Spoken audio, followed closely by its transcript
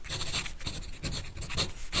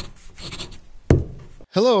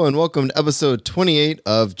Hello and welcome to episode 28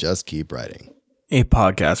 of Just Keep Writing. A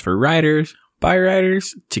podcast for writers, by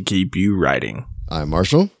writers, to keep you writing. I'm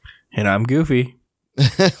Marshall. And I'm Goofy.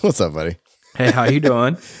 What's up, buddy? Hey, how you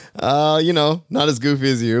doing? Not as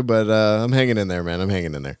goofy as you, but I'm hanging in there, man. I'm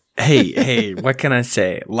hanging in there. Hey, what can I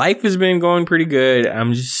say? Life has been going pretty good.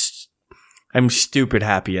 I'm stupid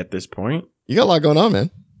happy at this point. You got a lot going on,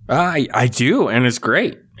 man. I do, and it's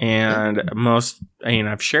great. And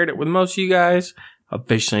I've shared it with most of you guys.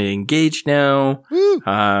 Officially engaged now.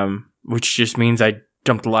 Woo. Which just means I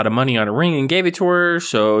dumped a lot of money on a ring and gave it to her.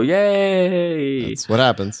 So yay! That's what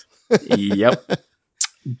happens. Yep.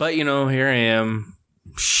 But here I am.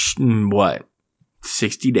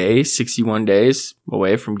 61 days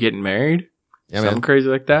away from getting married. Yeah, Something man. crazy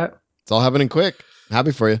like that. It's all happening quick. I'm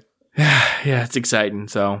happy for you. Yeah, it's exciting.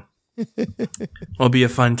 So it'll be a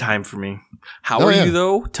fun time for me. How are you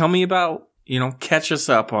though? Tell me about, catch us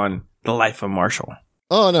up on the life of Marshall.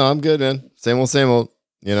 Oh, no, I'm good, man. Same old.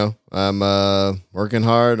 I'm working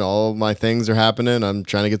hard. All my things are happening. I'm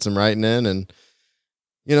trying to get some writing in and,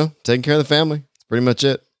 taking care of the family. That's pretty much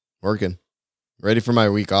it. Working. Ready for my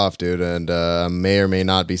week off, dude. And I may or may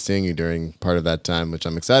not be seeing you during part of that time, which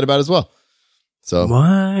I'm excited about as well. So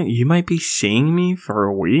What? You might be seeing me for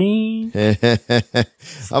a week? I'm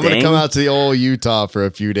going to come out to the old Utah for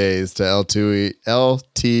a few days to LTUE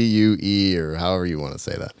or however you want to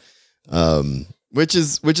say that. Which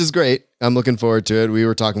is great. I'm looking forward to it. We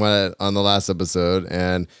were talking about it on the last episode,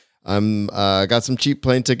 and I'm got some cheap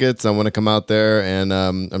plane tickets. I want to come out there, and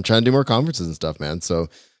I'm trying to do more conferences and stuff, man. So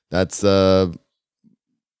that's one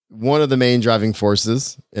of the main driving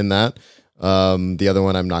forces in that. The other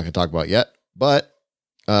one I'm not going to talk about yet, but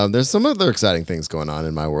there's some other exciting things going on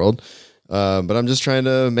in my world. But I'm just trying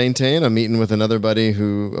to maintain. I'm meeting with another buddy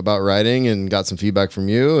about writing and got some feedback from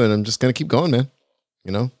you, and I'm just going to keep going, man.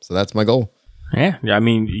 So that's my goal. Yeah. I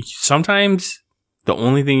mean, sometimes the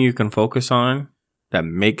only thing you can focus on that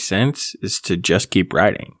makes sense is to just keep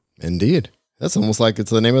writing. Indeed. That's almost like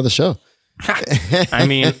it's the name of the show. I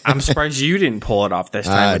mean, I'm surprised you didn't pull it off this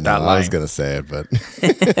time with that line. I was going to say it, but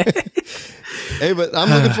hey, but I'm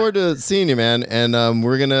looking forward to seeing you, man. And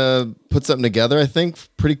we're going to put something together, I think,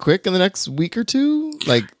 pretty quick in the next week or two.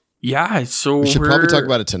 Yeah. So we should probably talk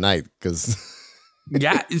about it tonight because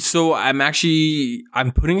yeah, so I'm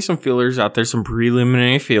putting some feelers out there, some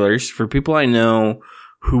preliminary feelers for people I know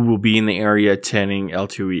who will be in the area attending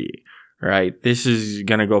L2E, right? This is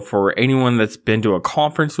going to go for anyone that's been to a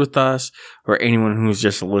conference with us or anyone who's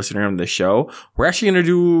just a listener of the show. We're actually going to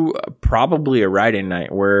do probably a write-in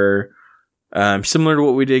night where, similar to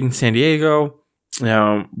what we did in San Diego,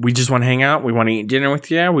 we just want to hang out. We want to eat dinner with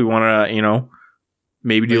you. We want to,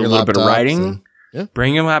 maybe do a little bit of writing. Yeah.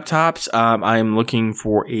 Bring your laptops. I'm looking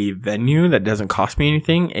for a venue that doesn't cost me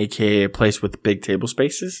anything, aka a place with big table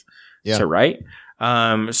spaces to write.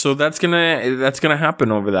 So that's gonna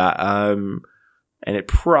happen over that. And it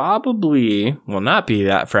probably will not be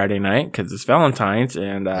that Friday night because it's Valentine's,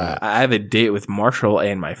 and I have a date with Marshall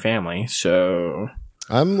and my family. So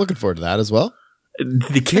I'm looking forward to that as well.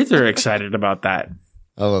 The kids are excited about that.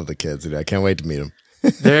 I love the kids, dude. I can't wait to meet them.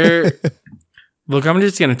 Look, I'm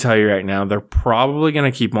just going to tell you right now, they're probably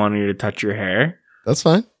going to keep wanting you to touch your hair. That's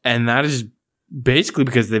fine. And that is basically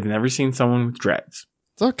because they've never seen someone with dreads.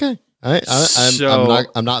 It's okay.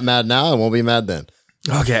 I'm not mad now. I won't be mad then.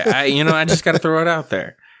 Okay. I just got to throw it out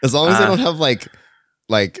there. As long as they don't have like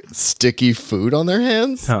sticky food on their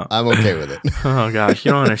hands, I'm okay with it. Oh, gosh.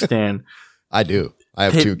 You don't understand. I do. I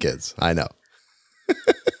have 2 kids. I know.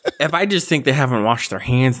 If I just think they haven't washed their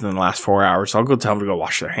hands in the last 4 hours, I'll go tell them to go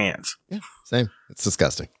wash their hands. Yeah, same. It's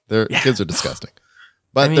disgusting. Kids are disgusting.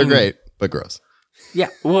 But they're great, but gross. Yeah.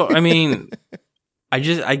 Well, I mean,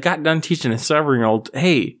 I got done teaching a 7-year-old,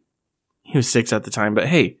 hey, he was 6 at the time, but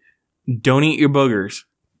hey, don't eat your boogers.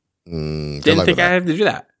 Didn't think I had to do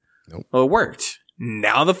that. Nope. Well, it worked.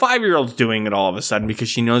 Now the 5-year-old's doing it all of a sudden because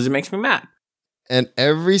she knows it makes me mad. And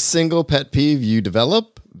every single pet peeve you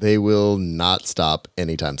develop, they will not stop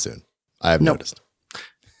anytime soon. I have noticed.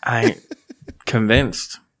 I'm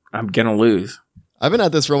convinced I'm going to lose. I've been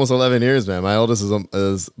at this for almost 11 years, man. My oldest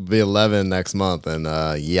is be 11 next month. And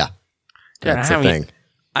that's the thing.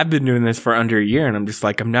 I've been doing this for under a year and I'm just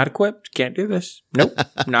like, I'm not equipped. Can't do this. Nope.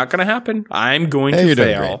 Not going to happen. I'm going to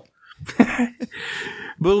fail. But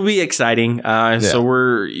it'll be exciting.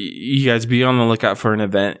 So you guys be on the lookout for an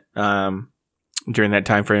event during that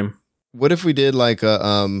time frame. What if we did like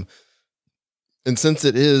and since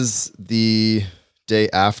it is the day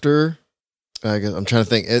after, I'm trying to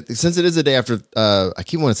think. Since it is the day after, I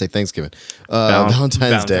keep wanting to say Thanksgiving,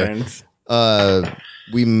 Valentine's Day.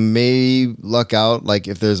 We may luck out, like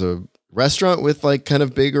if there's a restaurant with like kind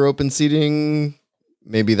of bigger open seating,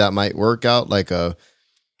 maybe that might work out. Like I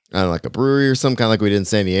don't know, like a brewery or some kind, like we did in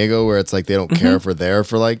San Diego, where it's like they don't care if we're there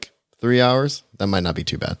for like 3 hours. That might not be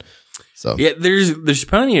too bad. So yeah, there's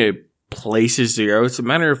plenty of places to go. It's a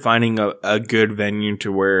matter of finding a good venue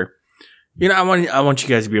to where, I want you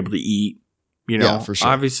guys to be able to eat. Yeah, for sure.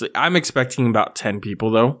 Obviously, I'm expecting about 10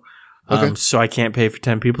 people though. Okay. So I can't pay for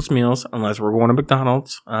 10 people's meals unless we're going to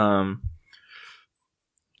McDonald's.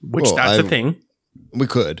 Which that's a thing. We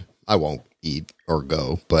could. I won't eat or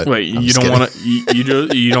go, but wait, you don't want to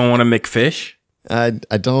you don't want to make fish? I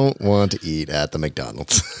don't want to eat at the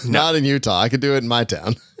McDonald's. Not in Utah. I could do it in my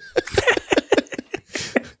town.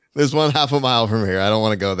 There's one half a mile from here. I don't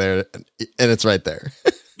want to go there, and it's right there.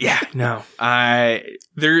 Yeah, no.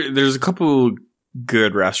 There's a couple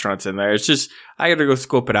good restaurants in there. It's just I got to go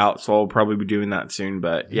scope it out, so I'll probably be doing that soon.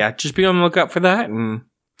 But yeah, just be on the lookout for that. And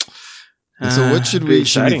so, what should we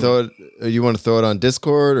throw it? You want to throw it on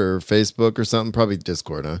Discord or Facebook or something? Probably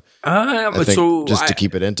Discord, huh? I think just to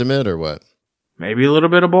keep it intimate, or what? Maybe a little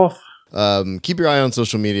bit of both. Keep your eye on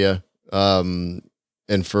social media.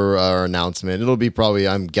 And for our announcement, it'll be probably,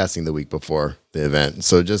 I'm guessing, the week before the event.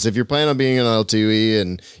 So just if you're planning on being on L2E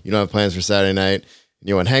and you don't have plans for Saturday night and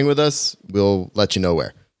you want to hang with us, we'll let you know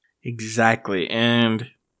where. Exactly. And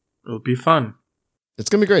it'll be fun. It's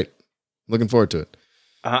going to be great. Looking forward to it.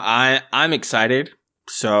 I'm excited.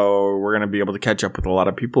 So we're going to be able to catch up with a lot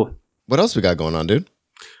of people. What else we got going on, dude?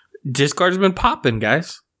 Discord's been popping,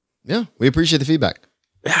 guys. Yeah, we appreciate the feedback.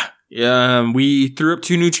 Yeah. We threw up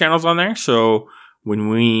 2 new channels on there. So when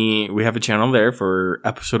we have a channel there for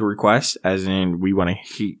episode requests, as in we want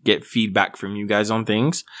to get feedback from you guys on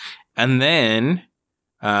things. And then,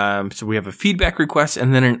 so we have a feedback request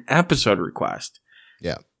and then an episode request.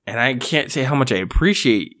 Yeah. And I can't say how much I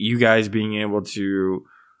appreciate you guys being able to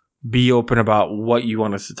be open about what you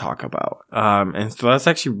want us to talk about. And so that's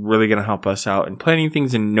actually really going to help us out in planning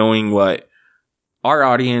things and knowing what our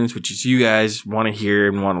audience, which is you guys, want to hear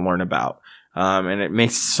and want to learn about. And it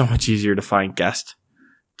makes it so much easier to find guests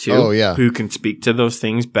too. Oh, yeah. Who can speak to those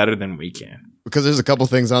things better than we can. Because there's a couple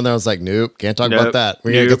things on there I was like, nope, can't talk about that.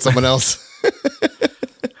 We're going to get someone else.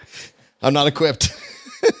 I'm not equipped.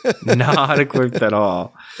 Not equipped at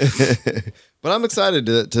all. But I'm excited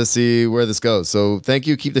to see where this goes. So thank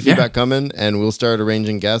you. Keep the feedback coming, and we'll start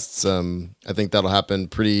arranging guests. I think that'll happen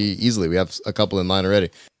pretty easily. We have a couple in line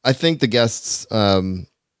already. I think the guests,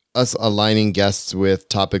 us aligning guests with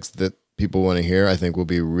topics that people want to hear, I think will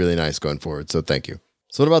be really nice going forward. So thank you.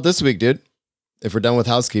 So what about this week, dude? If we're done with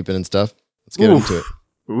housekeeping and stuff, let's get into it.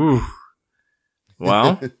 Ooh.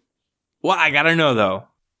 Well, I gotta know though.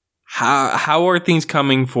 How are things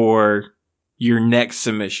coming for your next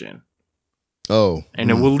submission? Oh.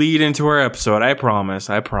 And it will lead into our episode. I promise.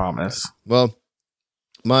 Well,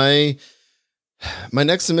 my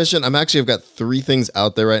next submission, I've got 3 things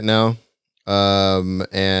out there right now.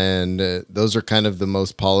 And those are kind of the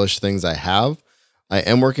most polished things I have. I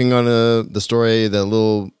am working on the story, the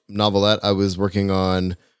little novelette I was working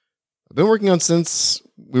on. I've been working on since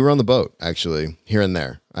we were on the boat, actually, here and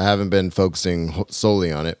there. I haven't been focusing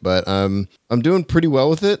solely on it, but I'm doing pretty well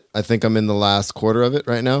with it. I think I'm in the last quarter of it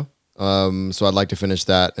right now. So I'd like to finish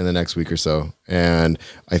that in the next week or so. And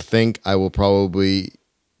I think I will probably,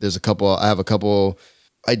 I have a couple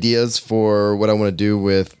ideas for what I want to do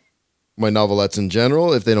with my novelettes in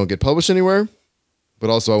general if they don't get published anywhere. But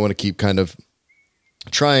also I want to keep kind of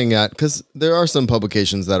trying at, because there are some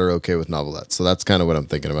publications that are okay with novelettes. So that's kind of what I'm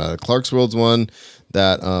thinking about. Clarkesworld's one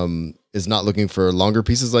that is not looking for longer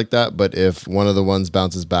pieces like that. But if one of the ones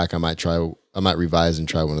bounces back, I might revise and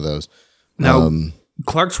try one of those. Now,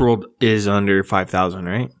 Clarkesworld is under 5,000,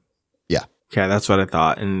 right? Yeah. Okay, that's what I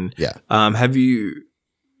thought. And yeah. Have you,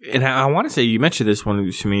 and I want to say you mentioned this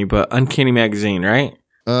one to me, but Uncanny Magazine, right?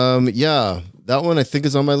 Yeah, that one I think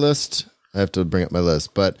is on my list. I have to bring up my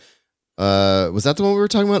list, but was that the one we were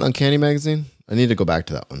talking about, Uncanny Magazine? I need to go back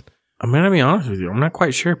to that one. I'm going to be honest with you. I'm not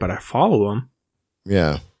quite sure, but I follow them.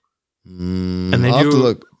 Yeah. And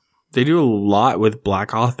they do a lot with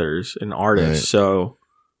Black authors and artists. Right. So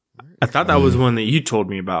I thought that was one that you told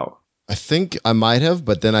me about. I think I might have,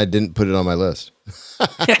 but then I didn't put it on my list.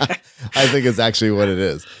 I think it's actually what it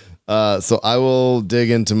is. So I will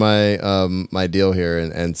dig into my my deal here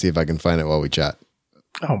and see if I can find it while we chat.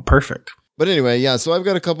 Oh, perfect. But anyway, yeah. So I've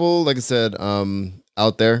got a couple, like I said,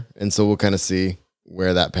 out there, and so we'll kind of see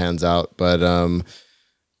where that pans out. But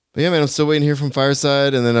yeah, man, I'm still waiting here from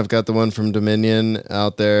Fireside, and then I've got the one from Dominion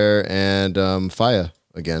out there, and Faya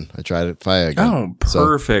again. I tried it, Faya again. Oh,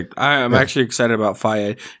 perfect. So, I'm actually excited about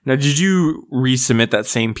Faya. Now, did you resubmit that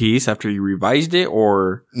same piece after you revised it,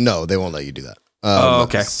 or? No, they won't let you do that.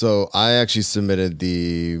 Okay. So I actually submitted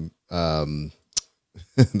the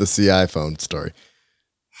the CI phone story.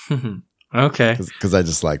 Okay. Because I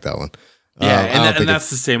just like that one. Yeah, and that's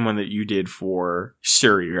the same one that you did for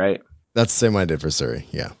Surrey, right? That's the same one I did for Surrey.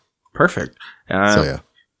 Yeah. Perfect. So yeah.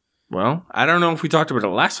 Well, I don't know if we talked about it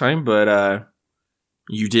last time, but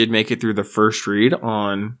you did make it through the first read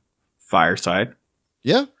on Fireside.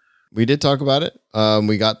 Yeah, we did talk about it.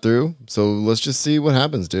 We got through. So let's just see what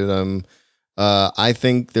happens, dude. I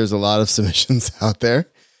think there's a lot of submissions out there,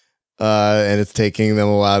 and it's taking them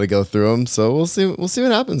a while to go through them. So we'll see. We'll see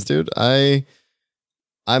what happens, dude. I'm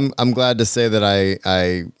glad to say that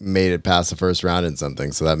I made it past the first round in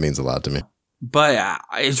something. So that means a lot to me. But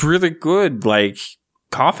it's really good, like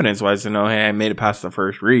confidence wise, to know, hey, I made it past the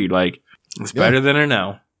first read. Like it's better than a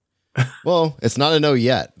no. Well, it's not a no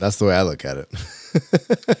yet. That's the way I look at it.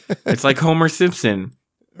 It's like Homer Simpson.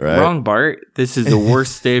 Right? Wrong, Bart. This is the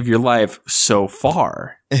worst day of your life so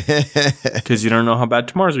far. Because you don't know how bad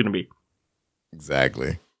tomorrow's going to be.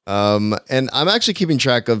 Exactly. And I'm actually keeping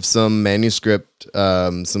track of some manuscript,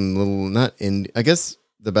 some little, not indie, I guess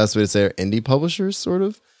the best way to say are indie publishers, sort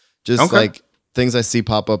of. Just like things I see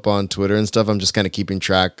pop up on Twitter and stuff. I'm just kind of keeping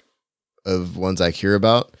track of ones I hear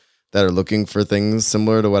about that are looking for things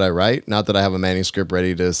similar to what I write. Not that I have a manuscript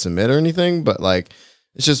ready to submit or anything, but like,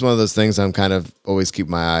 it's just one of those things I'm kind of always keep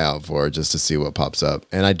my eye out for just to see what pops up.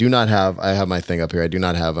 And I have my thing up here. I do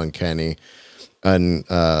not have Uncanny and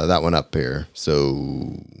that one up here.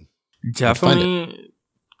 So definitely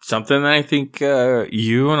something that I think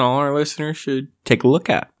you and all our listeners should take a look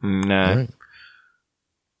at. All right.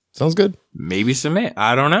 Sounds good. Maybe submit.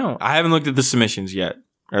 I don't know. I haven't looked at the submissions yet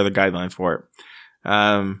or the guidelines for it.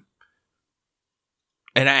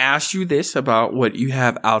 And I asked you this about what you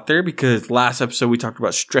have out there because last episode we talked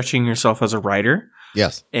about stretching yourself as a writer.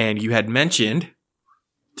 Yes. And you had mentioned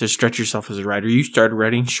to stretch yourself as a writer, you started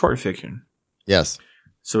writing short fiction. Yes.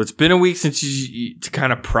 So it's been a week since you to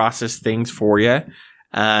kind of process things for you.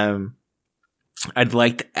 I'd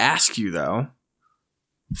like to ask you though,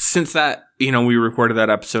 since that, we recorded that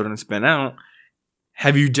episode and it's been out,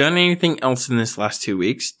 have you done anything else in this last 2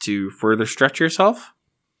 weeks to further stretch yourself?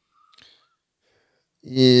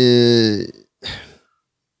 Yes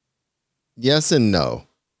and no.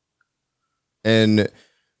 And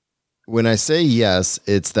when I say yes,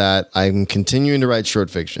 it's that I'm continuing to write short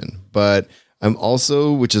fiction, but I'm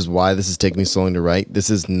also, which is why this is taking me so long to write, this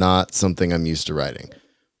is not something I'm used to writing.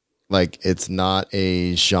 Like, it's not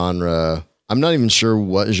a genre. I'm not even sure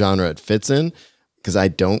what genre it fits in because I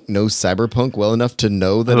don't know cyberpunk well enough to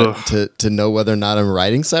know that to know whether or not I'm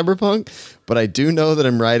writing cyberpunk, but I do know that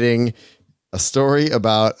I'm writing a story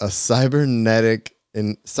about a cybernetically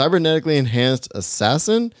enhanced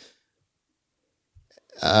assassin.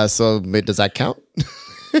 So does that count?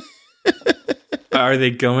 Are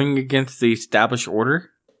they going against the established order?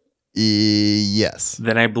 Yes.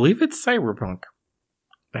 Then I believe it's cyberpunk.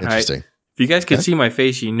 Interesting. If you guys can see my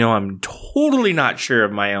face, I'm totally not sure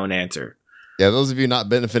of my own answer. Yeah, those of you not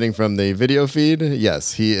benefiting from the video feed,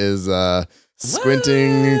 yes, he is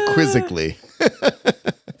squinting quizzically.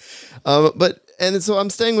 So I'm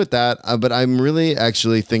staying with that, but I'm really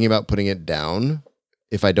actually thinking about putting it down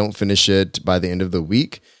if I don't finish it by the end of the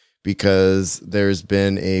week, because there's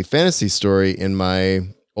been a fantasy story in my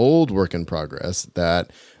old work in progress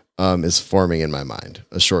that is forming in my mind,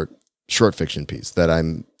 a short fiction piece that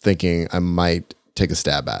I'm thinking I might take a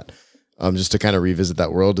stab at, just to kind of revisit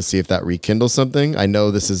that world to see if that rekindles something. I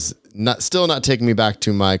know this is still not taking me back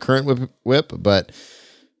to my current whip, but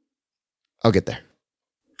I'll get there.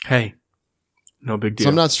 Hey, no big deal. So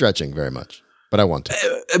I'm not stretching very much, but I want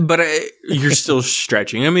to. But you're still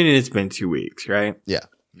stretching. I mean, it's been 2 weeks, right? Yeah.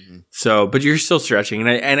 Mm-hmm. So, but you're still stretching,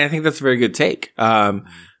 and I think that's a very good take.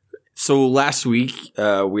 So last week,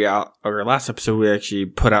 last episode, we actually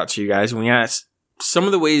put out to you guys, and we asked some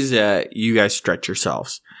of the ways that you guys stretch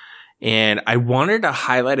yourselves. And I wanted to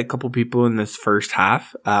highlight a couple people in this first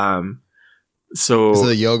half. So is it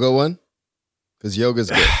the yoga one? Because yoga's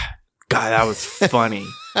good. God, that was funny.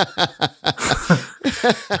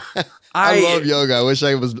 I love yoga. I wish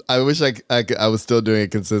I was still doing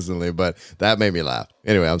it consistently, but that made me laugh.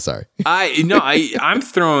 Anyway, I'm sorry. I'm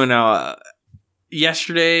throwing out.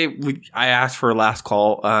 Yesterday, I asked for a last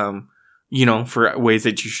call. For ways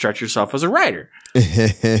that you stretch yourself as a writer.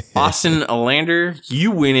 Austin Alander,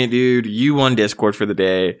 you win it, dude. You won Discord for the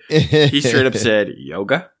day. He straight up said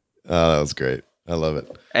yoga. Oh, that was great. I love it.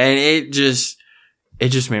 And it just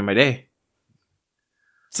made my day.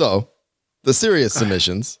 So, the serious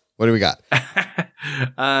submissions. What do we got?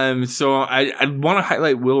 So I want to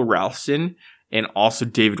highlight Will Ralston and also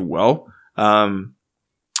David Well.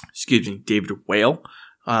 David Whale.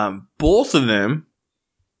 Both of them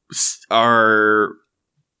are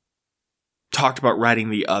talked about writing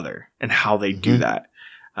the other and how they do that.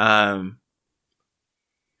 And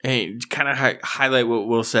kind of highlight what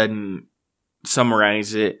Will said and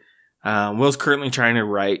summarize it. Will's currently trying to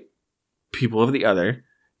write People of the Other,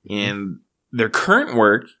 and their current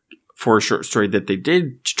work for a short story that they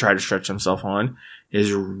did try to stretch themselves on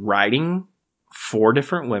is writing 4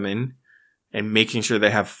 different women and making sure they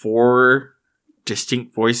have 4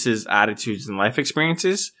 distinct voices, attitudes, and life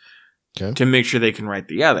experiences to make sure they can write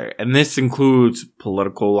the other. And this includes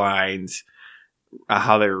political lines,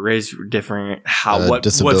 how they're raised different, what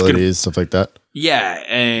disabilities, stuff like that. Yeah,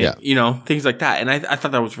 and you know, things like that. And I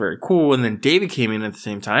thought that was very cool. And then David came in at the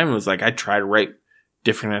same time and was like, I try to write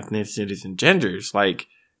different ethnicities and genders, like,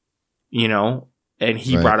 you know, and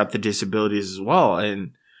he brought up the disabilities as well.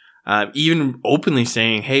 And even openly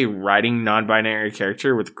saying, hey, writing non-binary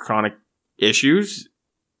character with chronic issues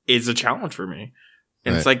is a challenge for me.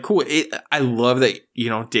 And it's like, cool. I love that, you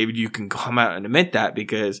know, David, you can come out and admit that,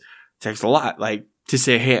 because it takes a lot, like, to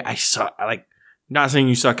say, hey, I suck. Like, not saying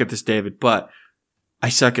you suck at this, David, but I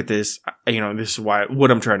suck at this. You know, this is what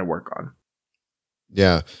I'm trying to work on.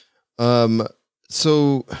 Yeah.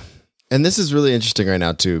 So, and this is really interesting right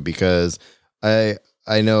now too, because I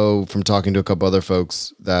know from talking to a couple other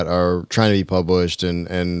folks that are trying to be published and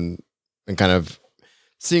kind of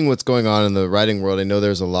seeing what's going on in the writing world. I know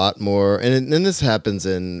there's a lot more, and this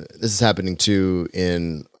is happening too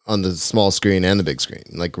on the small screen and the big screen.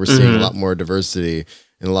 Like, we're seeing a lot more diversity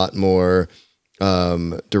and a lot more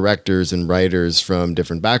directors and writers from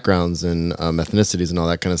different backgrounds and ethnicities and all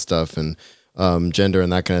that kind of stuff, and gender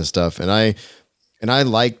and that kind of stuff. And I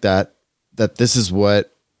like that this is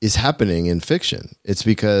what is happening in fiction. It's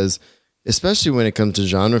because, especially when it comes to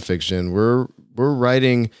genre fiction, we're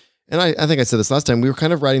writing, and I think I said this last time, we were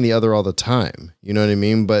kind of writing the other all the time. You know what I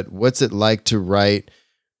mean? But what's it like to write,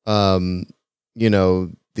 you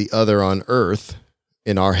know, the other on Earth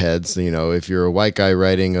in our heads? You know, if you're a white guy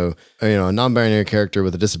writing a non-binary character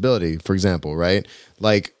with a disability, for example, right?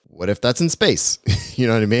 Like, what if that's in space? You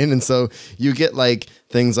know what I mean? And so you get like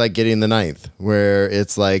things like Gideon the Ninth, where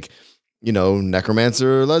it's like, you know,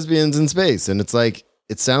 necromancer lesbians in space. And it's like,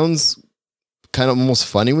 it sounds kind of almost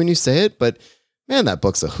funny when you say it, but man, that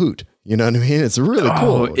book's a hoot. You know what I mean? It's really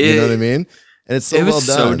cool. You know what I mean? And it's so well done.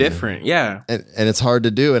 So different. Yeah. And it's hard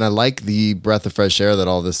to do. And I like the breath of fresh air that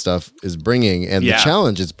all this stuff is bringing, and the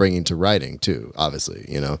challenge it's bringing to writing too, obviously,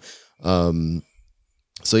 you know?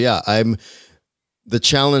 So yeah, the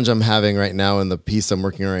challenge I'm having right now in the piece I'm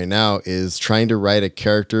working on right now is trying to write a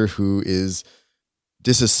character who is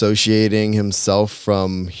disassociating himself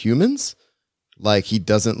from humans. Like, he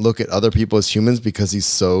doesn't look at other people as humans because he's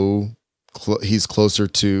so he's closer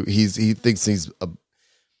to, he thinks he's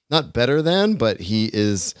not better than, but he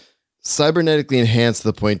is cybernetically enhanced to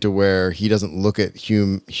the point to where he doesn't look at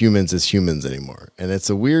humans as humans anymore. And it's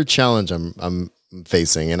a weird challenge I'm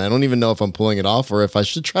facing, and I don't even know if I'm pulling it off or if I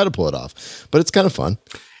should try to pull it off, but it's kind of fun.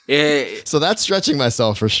 So that's stretching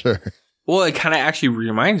myself for sure. Well, it kind of actually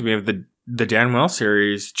reminds me of the Dan Wells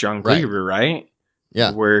series, John Griever, right?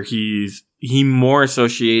 Yeah. Where he more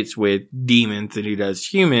associates with demons than he does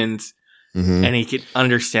humans, and he can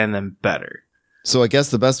understand them better. So I guess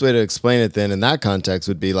the best way to explain it then in that context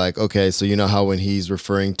would be like, okay, so you know how when he's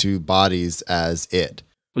referring to bodies as it.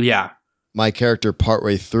 Yeah. My character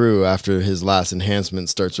partway through after his last enhancement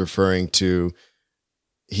starts referring to,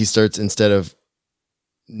 he starts, instead of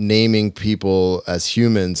naming people as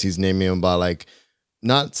humans, he's naming them by like,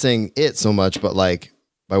 not saying it so much, but like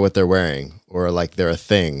by what they're wearing, or like they're a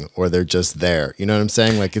thing, or they're just there. You know what I'm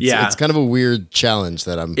saying? Like, it's kind of a weird challenge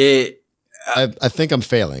that I think I'm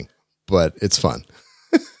failing, but it's fun.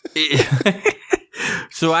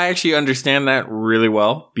 So I actually understand that really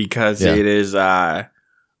well, because it is,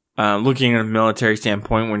 looking at a military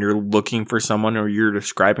standpoint, when you're looking for someone or you're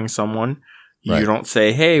describing someone, you don't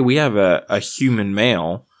say, hey, we have a human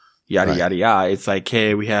male, yada, yada, yada. It's like,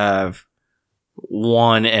 hey, we have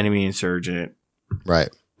one enemy insurgent. Right.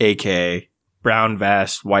 AK, brown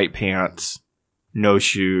vest, white pants, no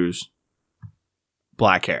shoes,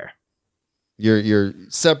 black hair. You're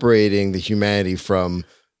separating the humanity from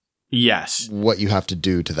what you have to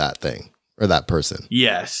do to that thing or that person.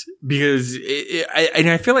 Yes, because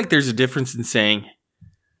I feel like there's a difference in saying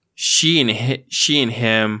she and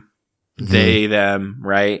him, they, them,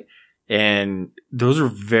 right? And those are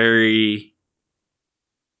very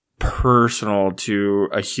personal to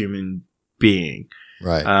a human being.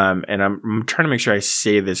 Right. And I'm trying to make sure I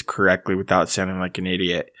say this correctly without sounding like an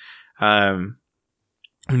idiot. When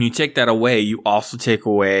you take that away, you also take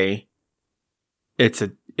away it's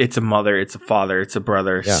it's a mother, it's a father, it's a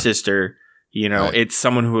brother, Yeah. sister. You know, Right. it's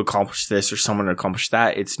someone who accomplished this or someone who accomplished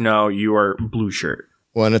that. It's no, you are blue shirt.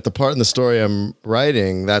 Well, and at the part in the story I'm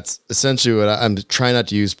writing, that's essentially what I'm trying not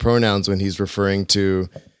to use pronouns when he's referring to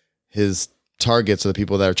his targets or the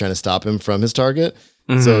people that are trying to stop him from his target.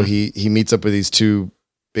 Mm-hmm. So he meets up with these two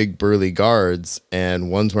big burly guards,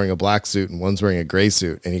 and one's wearing a black suit and one's wearing a gray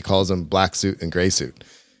suit, and he calls them black suit and gray suit.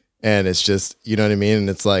 And it's just, you know what I mean? And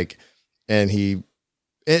it's like, and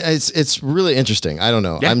it's really interesting. I don't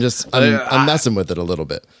know. Yeah. I'm messing with it a little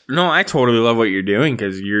bit. No, I totally love what you're doing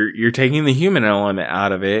because you're taking the human element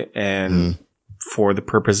out of it and for the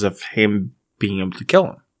purpose of him being able to kill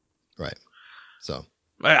him. Right. So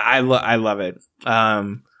I love it.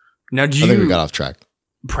 Now, I think we got off track.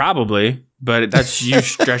 Probably, but that's you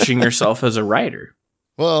stretching yourself as a writer.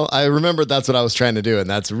 Well, I remembered that's what I was trying to do, and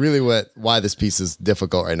that's really why this piece is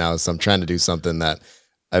difficult right now. Is I'm trying to do something that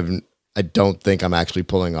I don't think I'm actually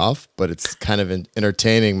pulling off, but it's kind of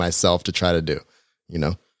entertaining myself to try to do. You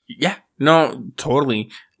know? Yeah. No,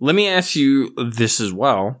 totally. Let me ask you this as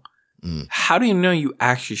well. How do you know you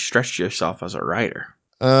actually stretched yourself as a writer?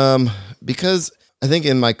 Because I think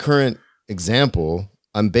in my current example,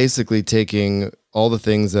 I'm basically taking all the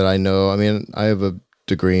things that I know. I mean, I have a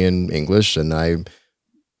degree in English, and I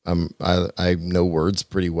know words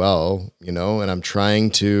pretty well, you know, and I'm trying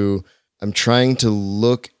to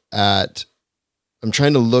look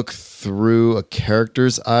through a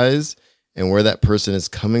character's eyes and where that person is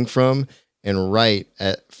coming from and write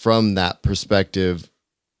from that perspective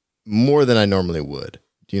more than I normally would.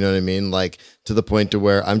 Do you know what I mean? Like, to the point to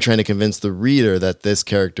where I'm trying to convince the reader that this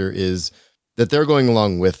character that they're going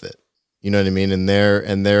along with it. You know what I mean?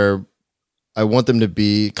 And I want them to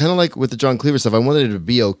be kind of like with the John Cleaver stuff. I wanted it to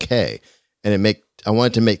be okay. And I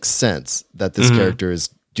want it to make sense that this character is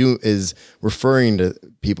referring to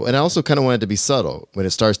people. And I also kind of want it to be subtle when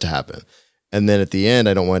it starts to happen. And then at the end,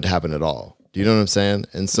 I don't want it to happen at all. Do you know what I'm saying?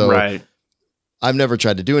 And so right. I've never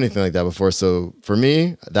tried to do anything like that before. So for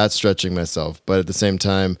me, that's stretching myself. But at the same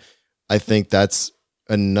time, I think that's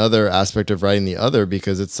another aspect of writing the other,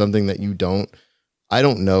 because it's something that I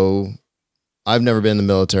don't know. I've never been in the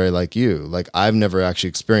military like you. Like, I've never actually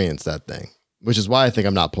experienced that thing, which is why I think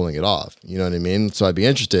I'm not pulling it off. You know what I mean? So I'd be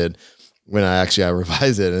interested when I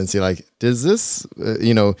revise it and see, like, does this,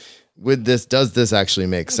 does this actually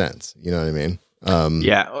make sense? You know what I mean?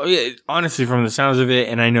 Yeah. Honestly, from the sounds of it,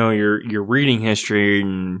 and I know your reading history,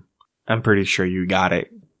 and I'm pretty sure you got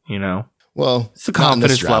it, you know? Well, it's a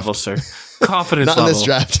confidence level, sir. Confidence not level. in this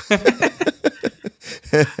draft.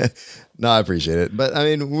 No, I appreciate it. But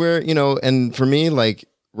I mean, and for me, like,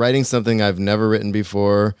 writing something I've never written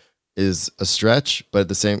before is a stretch, but at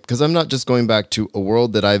the same, because I'm not just going back to a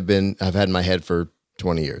world that I've had in my head for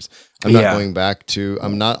 20 years. I'm not going back to,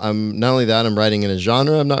 I'm not only that, I'm writing in a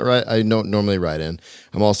genre I don't normally write in.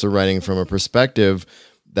 I'm also writing from a perspective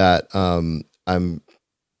that I'm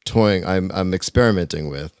experimenting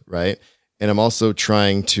with, right? And I'm also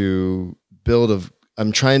trying to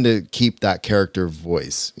I'm trying to keep that character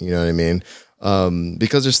voice, you know what I mean?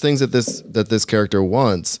 Because there's things that this character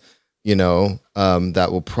wants, that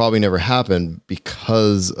will probably never happen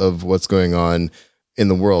because of what's going on in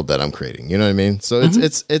the world that I'm creating. You know what I mean? So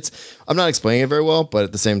it's I'm not explaining it very well, but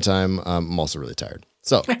at the same time, I'm also really tired.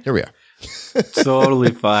 So here we are.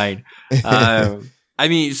 Totally fine. I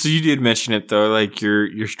mean, so you did mention it though, like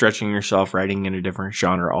you're stretching yourself writing in a different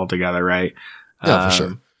genre altogether, right? Yeah, for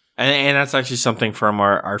sure. And that's actually something from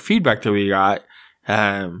our feedback that we got.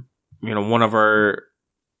 One of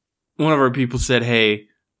our people said, "Hey,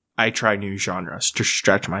 I try new genres to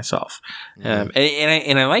stretch myself," and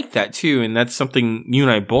I like that too. And that's something you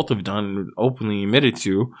and I both have done, openly admitted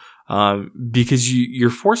to, because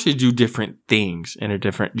you're forced to do different things in a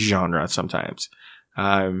different genre sometimes.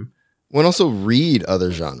 Well, also read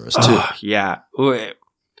other genres too. Yeah. That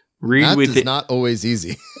is not always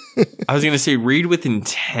easy. I was going to say read with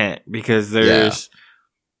intent, because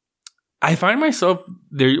I find myself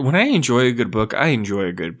there when I enjoy a good book,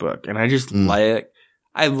 and I just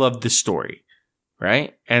I love the story,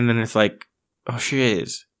 right? And then it's like, oh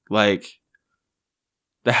shit, like,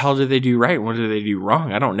 the hell did they do right? What did they do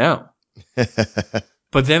wrong? I don't know.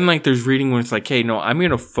 But then, like, there's reading when it's like, hey, no, I'm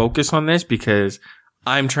going to focus on this because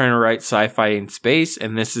I'm trying to write sci-fi in space,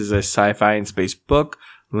 and this is a sci-fi in space book.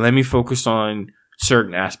 Let me focus on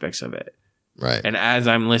certain aspects of it. Right. And as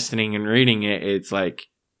I'm listening and reading it, it's like,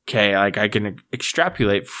 okay, like, I can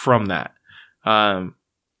extrapolate from that.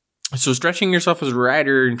 So stretching yourself as a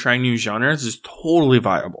writer and trying new genres is totally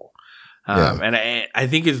viable. And I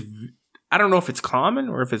think I don't know if it's common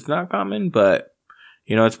or if it's not common, but,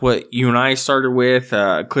 it's what you and I started with.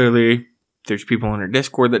 Clearly, There's people in our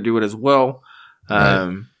Discord that do it as well.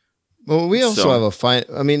 Right. Well, we also have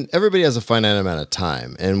everybody has a finite amount of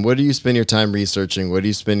time. And what do you spend your time researching? What do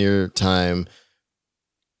you spend your time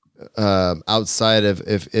outside of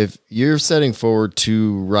if you're setting forward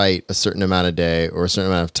to write a certain amount a day or a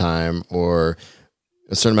certain amount of time or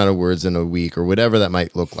a certain amount of words in a week or whatever that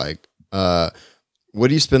might look like, what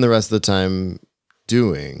do you spend the rest of the time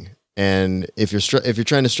doing? And if you're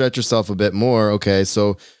trying to stretch yourself a bit more, okay,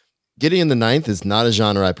 so Gideon the Ninth is not a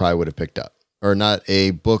genre I probably would have picked up, or not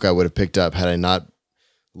a book I would have picked up had I not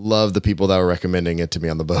loved the people that were recommending it to me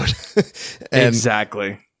on the boat.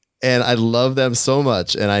 Exactly. And I love them so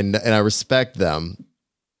much, and I respect them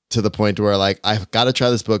to the point where like I've got to try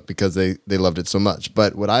this book because they loved it so much.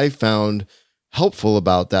 But what I found helpful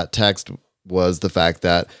about that text was the fact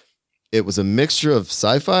that it was a mixture of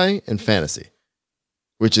sci-fi and fantasy,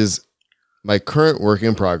 which is my current work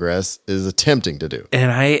in progress is attempting to do.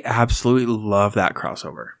 And I absolutely love that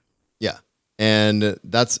crossover. Yeah. And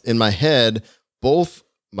that's in my head, both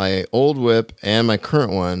my old whip and my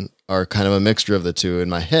current one are kind of a mixture of the two in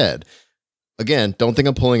my head. Again, don't think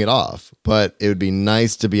I'm pulling it off, but it would be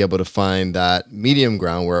nice to be able to find that medium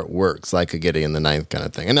ground where it works, like a Gideon the Ninth kind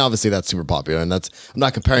of thing. And obviously that's super popular, and I'm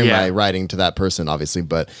not comparing my writing to that person, obviously,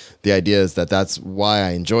 but the idea is that that's why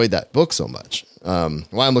I enjoyed that book so much.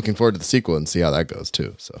 Why I'm looking forward to the sequel and see how that goes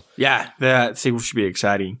too. So yeah, that sequel should be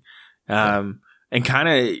exciting. And kind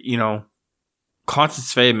of,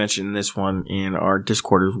 Constance Faye mentioned this one in our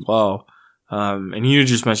Discord as well. And you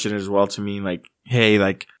just mentioned it as well to me, like, hey,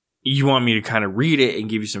 like, you want me to kind of read it and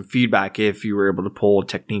give you some feedback if you were able to pull a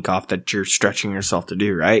technique off that you're stretching yourself to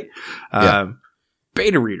do, right?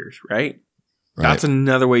 Beta readers, right? That's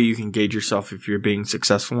another way you can gauge yourself if you're being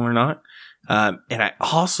successful or not. And I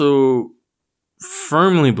also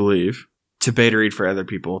firmly believe to beta read for other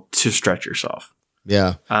people to stretch yourself.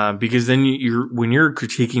 Yeah. Because then when you're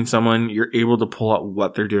critiquing someone, you're able to pull out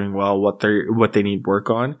what they're doing well, what they need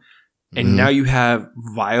work on. And now you have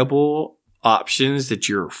viable options that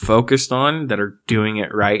you're focused on that are doing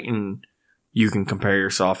it right. And you can compare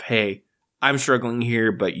yourself. Hey, I'm struggling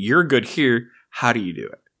here, but you're good here. How do you do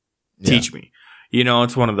it? Yeah. Teach me.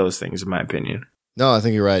 It's one of those things in my opinion. No, I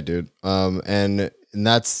think you're right, dude. And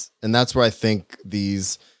that's where I think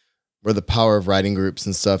where the power of writing groups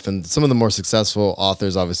and stuff, and some of the more successful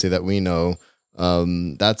authors, obviously, that we know,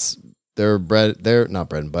 that's they're not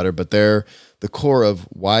bread and butter, but they're the core of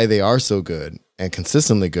why they are so good and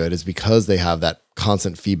consistently good is because they have that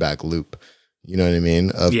constant feedback loop. You know what I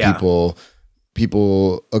mean? Of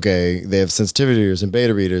people, okay, they have sensitivity readers and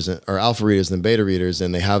beta readers or alpha readers and beta readers,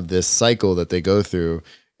 and they have this cycle that they go through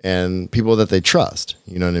and people that they trust,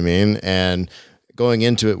 you know what I mean? And going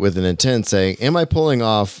into it with an intent saying, am I pulling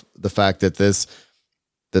off the fact that this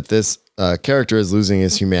character is losing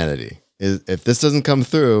his humanity? If this doesn't come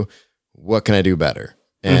through, what can I do better?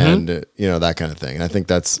 And that kind of thing. And I think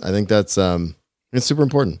that's it's super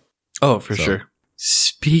important. Oh, for sure.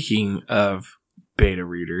 Speaking of beta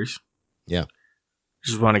readers,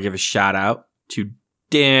 just want to give a shout out to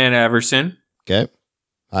Dan Everson. Okay.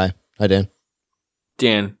 Hi, Dan.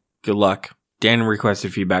 Dan, good luck. Dan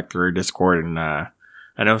requested feedback through our Discord, and I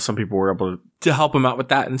know some people were able to help him out with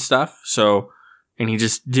that and stuff. So, and he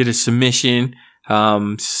just did a submission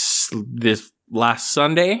this last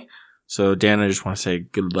Sunday. So, Dan, I just want to say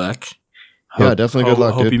good luck. Definitely good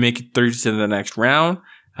luck. Hope you make it through to the next round.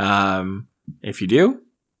 If you do,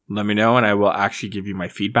 let me know, and I will actually give you my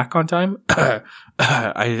feedback on time.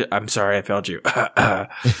 I'm sorry, I failed you.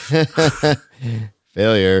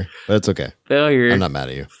 Failure, but it's okay. Failure. I'm not mad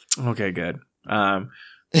at you. Okay, good.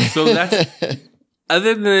 So that's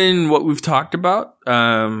other than what we've talked about,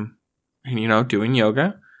 and doing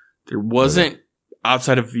yoga, there wasn't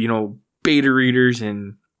outside of beta readers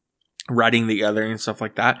and writing the other and stuff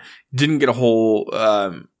like that. Didn't get a whole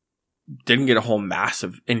mass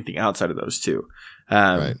of anything outside of those two,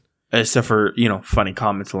 except for funny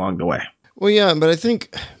comments along the way. Well, yeah, but I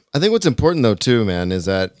think what's important though too, man, is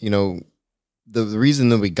that the reason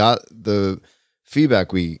that we got the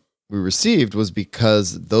feedback we received was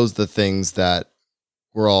because those are the things that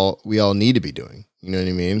we all need to be doing. You know what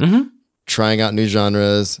I mean? Mm-hmm. Trying out new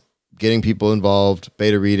genres, getting people involved,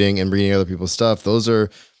 beta reading and reading other people's stuff.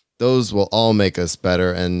 Those will all make us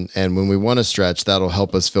better. And when we want to stretch, that'll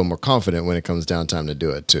help us feel more confident when it comes down time to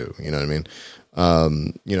do it too. You know what I mean?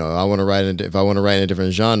 I want to write if I want to write in a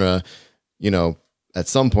different genre, at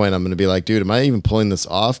some point I'm going to be like, dude, am I even pulling this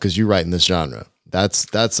off? Cause you write in this genre. That's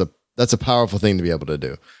a powerful thing to be able to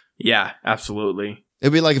do. Yeah, absolutely.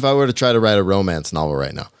 It'd be like if I were to try to write a romance novel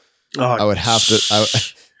right now. Oh, I would have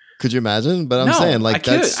to. Could you imagine? But I'm saying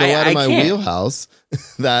that's so out of my wheelhouse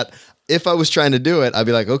that if I was trying to do it, I'd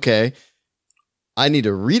be like, okay, I need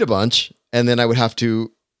to read a bunch, and then I would have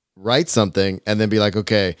to write something, and then be like,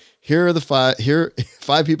 okay, here are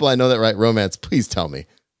five people I know that write romance. Please tell me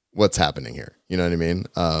what's happening here. You know what I mean?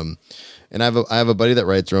 And I have a buddy that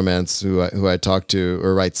writes romance who I talk to,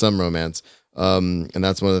 or writes some romance. And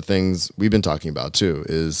that's one of the things we've been talking about too,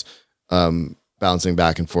 is bouncing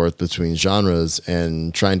back and forth between genres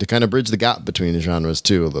and trying to kind of bridge the gap between the genres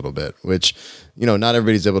too a little bit, which, not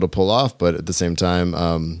everybody's able to pull off, but at the same time,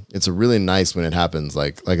 it's a really nice when it happens.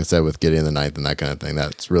 Like I said, with Gideon the Ninth and that kind of thing,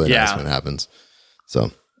 that's really nice when it happens.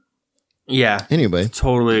 So yeah, anyway,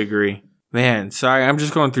 totally agree, man. Sorry. I'm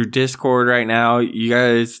just going through Discord right now. You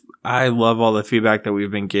guys, I love all the feedback that we've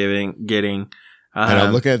been getting. And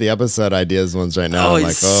I'm looking at the episode ideas ones right now. I'm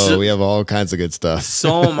like, we have all kinds of good stuff.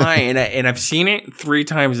 So am I. And I've seen it 3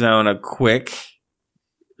 times now, and a quick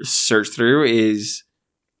search through is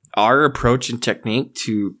our approach and technique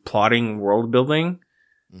to plotting world building.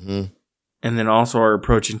 Mm-hmm. And then also our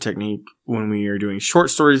approach and technique when we are doing short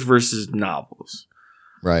stories versus novels.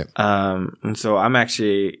 Right. And so I'm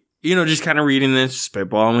actually, just kind of reading this,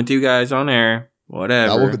 spitballing with you guys on air,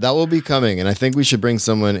 whatever. That will be coming. And I think we should bring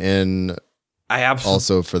someone in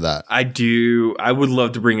also for that. I do. I would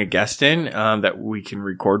love to bring a guest in that we can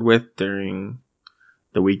record with during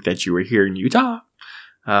the week that you were here in Utah.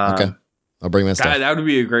 Okay. I'll bring my stuff. That would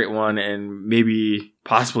be a great one, and maybe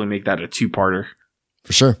possibly make that a 2-parter.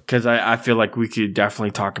 For sure. Because I feel like we could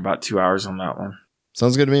definitely talk about 2 hours on that one.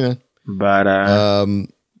 Sounds good to me, man. But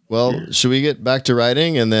should we get back to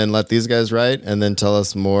writing and then let these guys write and then tell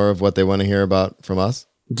us more of what they want to hear about from us?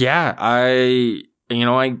 Yeah, I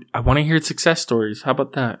want to hear success stories. How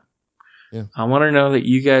about that? Yeah. I want to know that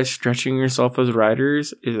you guys stretching yourself as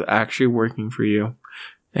writers is actually working for you.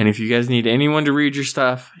 And if you guys need anyone to read your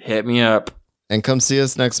stuff, hit me up. And come see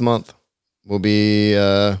us next month. We'll be...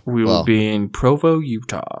 we will be in Provo,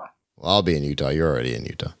 Utah. Well, I'll be in Utah. You're already in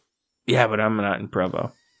Utah. Yeah, but I'm not in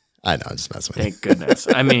Provo. I know. I'm just messing with you. Thank goodness.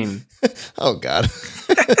 I mean... Oh, God.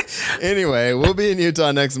 Anyway, we'll be in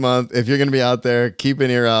Utah next month. If you're going to be out there, keep an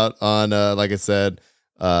ear out on, like I said,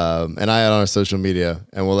 an eye out on our social media,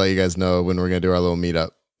 and we'll let you guys know when we're going to do our little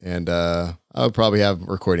meetup. And I'll probably have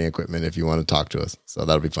recording equipment if you want to talk to us. So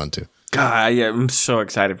that'll be fun too. God, I'm so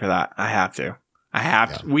excited for that. I have to.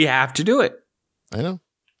 We have to do it. I know.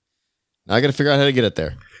 Now I got to figure out how to get it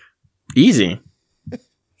there. Easy.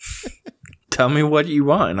 Tell me what you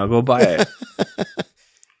want, and I'll go buy it.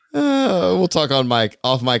 We'll talk off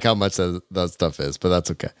mic how much that stuff is, but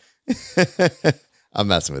that's okay. I'm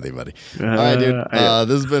messing with you, buddy. All right, dude.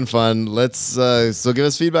 This has been fun. Let's so give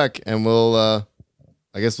us feedback, and we'll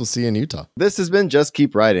I guess we'll see you in Utah. This has been Just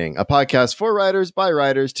Keep Writing, a podcast for writers by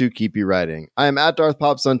writers to keep you writing. I am at Darth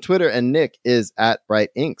Pops on Twitter, and Nick is at Bright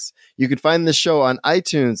Inks. You can find this show on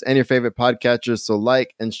iTunes and your favorite podcatchers, so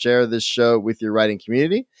like and share this show with your writing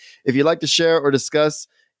community. If you'd like to share or discuss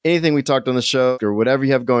anything we talked on the show or whatever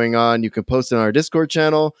you have going on, you can post it on our Discord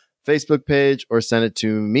channel, Facebook page, or send it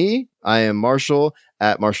to me. I am Marshall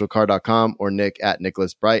at marshallcarr.com or Nick at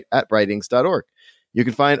nicholasbright at brightinks.org. You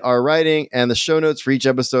can find our writing and the show notes for each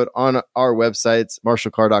episode on our websites,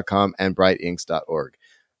 marshallcarr.com and brightinks.org.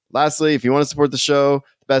 Lastly, if you want to support the show,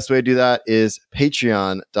 the best way to do that is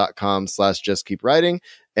patreon.com/justkeepwriting.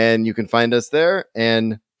 And you can find us there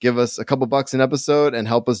and give us a couple bucks an episode and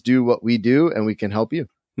help us do what we do, and we can help you.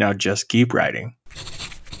 Now just keep writing.